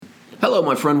Hello,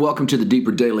 my friend. Welcome to the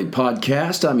Deeper Daily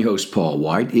Podcast. I'm your host, Paul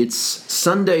White. It's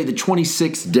Sunday, the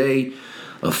 26th day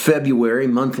of February,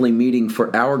 monthly meeting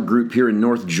for our group here in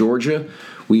North Georgia.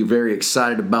 We're very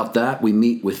excited about that. We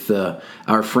meet with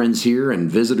our friends here, and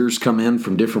visitors come in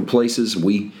from different places.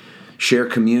 We share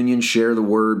communion, share the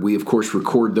word. We, of course,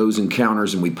 record those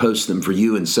encounters, and we post them for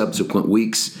you in subsequent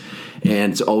weeks.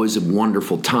 And it's always a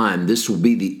wonderful time. This will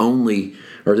be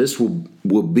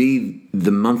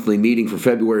the monthly meeting for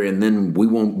February, and then we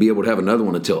won't be able to have another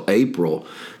one until April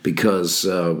because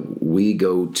we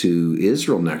go to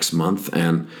Israel next month,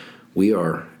 and we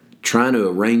are trying to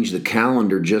arrange the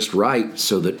calendar just right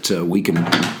so that we can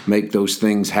make those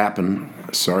things happen.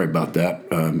 Sorry about that.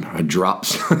 I dropped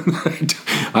some.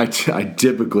 I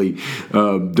typically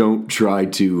don't try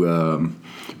to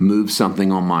move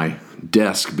something on my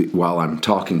desk while I'm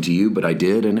talking to you, but I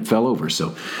did, and it fell over.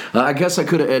 So I guess I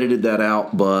could have edited that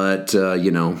out, but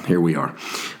here we are.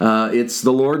 It's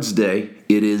the Lord's Day.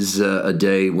 It is a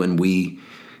day when we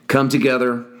come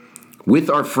together with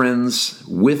our friends,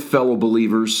 with fellow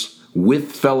believers,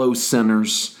 with fellow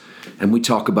sinners, and we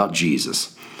talk about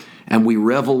Jesus. And we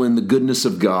revel in the goodness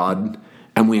of God,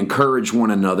 and we encourage one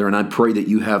another, and I pray that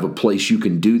you have a place you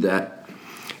can do that.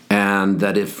 And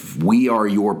that if we are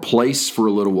your place for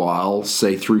a little while,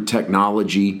 say through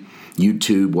technology,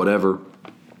 YouTube, whatever,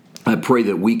 I pray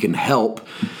that we can help.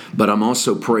 But I'm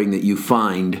also praying that you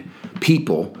find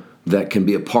people that can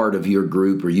be a part of your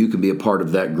group, or you can be a part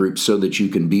of that group so that you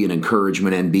can be an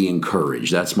encouragement and be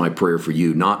encouraged. That's my prayer for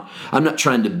you. I'm not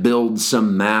trying to build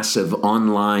some massive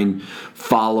online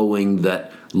following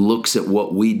that looks at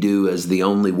what we do as the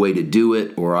only way to do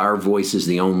it, or our voice is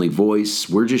the only voice.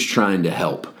 We're just trying to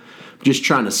help. Just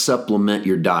trying to supplement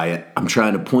your diet. I'm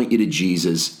trying to point you to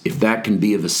Jesus. If that can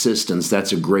be of assistance, I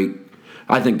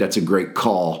think that's a great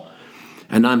call.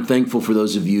 And I'm thankful for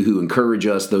those of you who encourage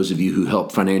us, those of you who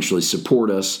help financially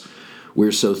support us.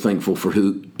 We're so thankful for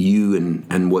who you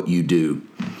and what you do.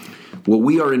 Well,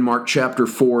 we are in Mark chapter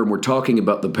 4, and we're talking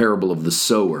about the parable of the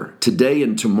sower. Today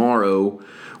and tomorrow,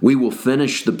 we will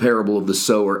finish the parable of the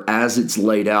sower as it's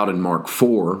laid out in Mark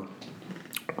 4.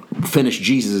 Finish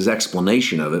Jesus'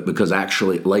 explanation of it, because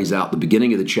actually it lays out the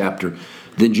beginning of the chapter,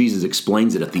 then Jesus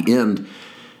explains it at the end.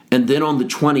 And then on the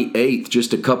 28th,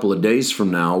 just a couple of days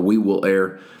from now, we will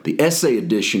air the essay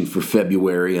edition for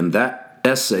February, and that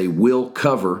essay will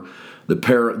cover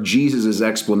Jesus'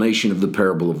 explanation of the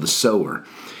parable of the sower.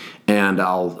 And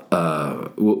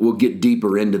we'll get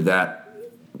deeper into that.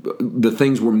 The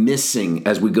things we're missing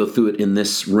as we go through it in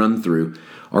this run-through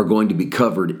are going to be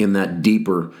covered in that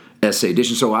deeper essay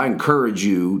edition. So I encourage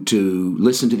you to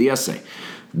listen to the essay.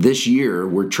 This year,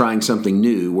 we're trying something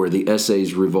new where the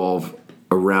essays revolve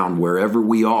around wherever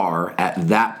we are at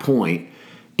that point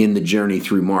in the journey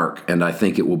through Mark, and I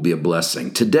think it will be a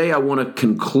blessing. Today, I want to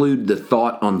conclude the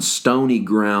thought on stony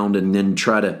ground and then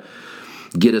try to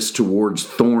get us towards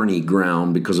thorny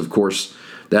ground, because, of course,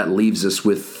 that leaves us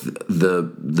with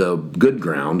the good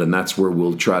ground, and that's where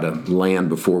we'll try to land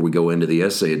before we go into the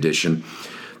essay edition.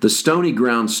 The stony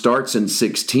ground starts in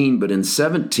 16, but in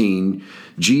 17,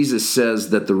 Jesus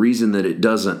says that the reason that it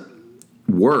doesn't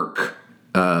work,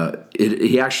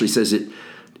 he actually says it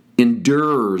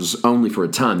endures only for a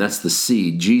time. That's the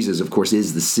seed. Jesus, of course,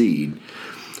 is the seed.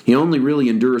 He only really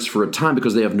endures for a time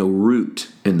because they have no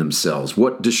root in themselves.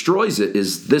 What destroys it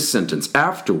is this sentence: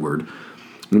 afterward,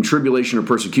 when tribulation or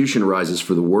persecution arises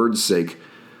for the word's sake,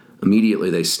 immediately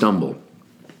they stumble.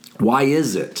 Why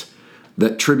is it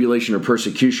that tribulation or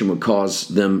persecution would cause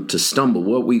them to stumble?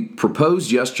 Well, we proposed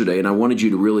yesterday, and I wanted you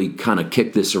to really kind of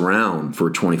kick this around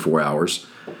for 24 hours,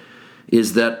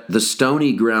 is that the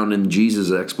stony ground in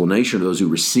Jesus' explanation are those who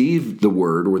receive the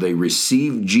word, or they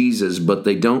receive Jesus, but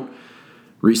they don't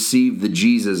receive the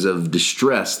Jesus of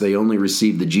distress. They only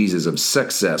receive the Jesus of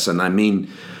success. And I mean,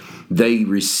 they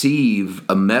receive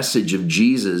a message of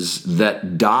Jesus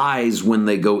that dies when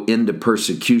they go into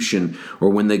persecution or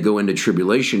when they go into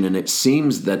tribulation. And it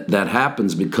seems that that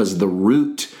happens because the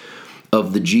root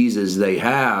of the Jesus they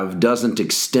have doesn't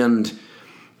extend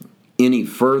any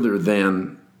further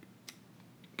than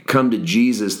come to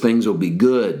Jesus, things will be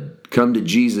good. Come to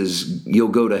Jesus, you'll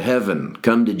go to heaven.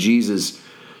 Come to Jesus,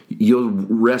 you'll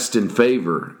rest in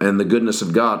favor and the goodness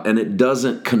of God. And it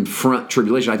doesn't confront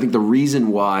tribulation. I think the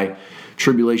reason why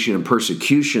tribulation and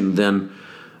persecution then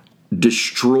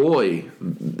destroy,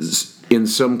 in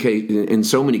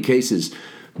so many cases,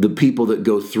 the people that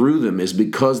go through them is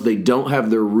because they don't have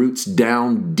their roots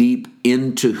down deep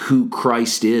into who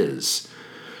Christ is.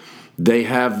 They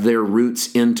have their roots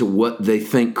into what they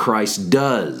think Christ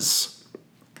does.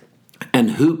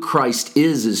 And who Christ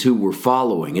is who we're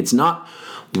following. It's not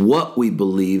what we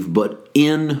believe, but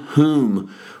in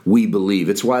whom we believe.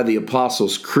 It's why the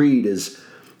Apostles' Creed is,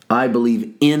 I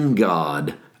believe in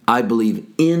God. I believe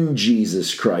in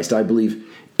Jesus Christ. I believe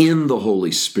in the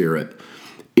Holy Spirit.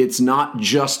 It's not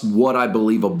just what I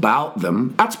believe about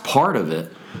them. That's part of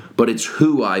it, but it's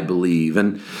who I believe.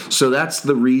 And so that's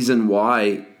the reason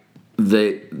why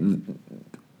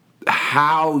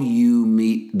how you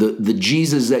meet, the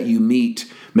Jesus that you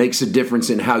meet makes a difference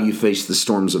in how you face the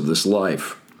storms of this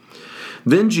life.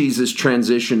 Then Jesus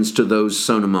transitions to those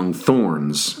sown among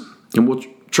thorns. And we'll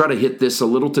try to hit this a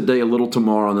little today, a little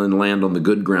tomorrow, and then land on the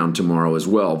good ground tomorrow as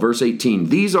well. Verse 18,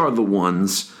 these are the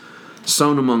ones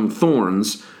sown among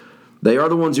thorns. They are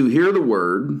the ones who hear the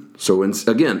word. So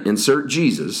again, insert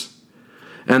Jesus.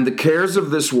 And the cares of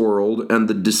this world and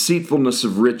the deceitfulness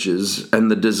of riches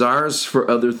and the desires for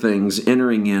other things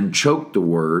entering in choke the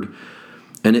word,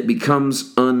 and it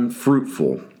becomes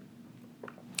unfruitful.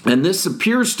 And this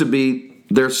appears to be,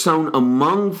 they're sown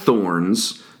among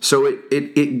thorns, so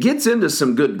it gets into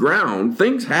some good ground.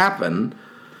 Things happen,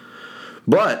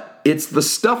 but it's the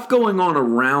stuff going on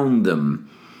around them.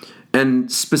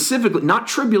 And specifically, not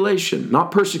tribulation,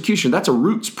 not persecution. That's a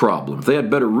roots problem. If they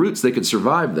had better roots, they could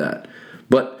survive that.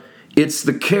 But it's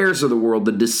the cares of the world,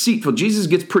 the deceitful. Jesus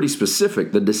gets pretty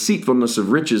specific. The deceitfulness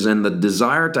of riches and the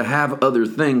desire to have other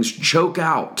things choke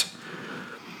out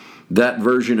that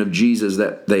version of Jesus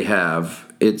that they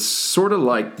have. It's sort of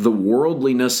like the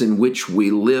worldliness in which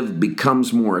we live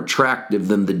becomes more attractive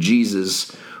than the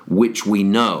Jesus which we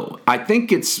know. I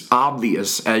think it's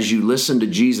obvious as you listen to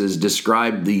Jesus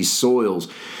describe these soils.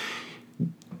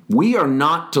 We are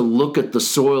not to look at the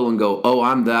soil and go, oh,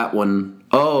 I'm that one.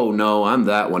 Oh, no, I'm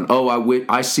that one. Oh,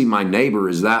 I see my neighbor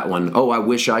as that one. Oh, I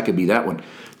wish I could be that one.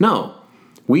 No,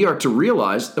 we are to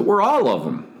realize that we're all of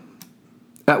them.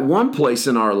 At one place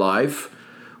in our life,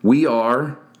 we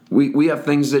have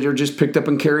things that are just picked up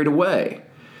and carried away.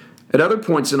 At other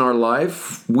points in our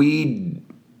life, we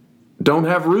don't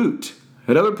have root.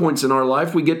 At other points in our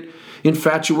life, we get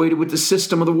infatuated with the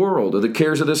system of the world or the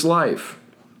cares of this life.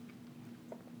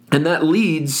 And that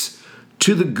leads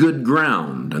to the good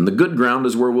ground. And the good ground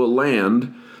is where we'll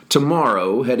land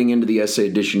tomorrow, heading into the essay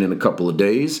edition in a couple of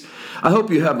days. I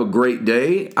hope you have a great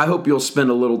day. I hope you'll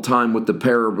spend a little time with the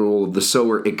parable of the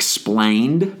sower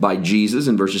explained by Jesus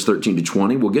in verses 13 to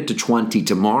 20. We'll get to 20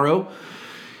 tomorrow.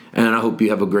 And I hope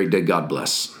you have a great day. God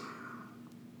bless.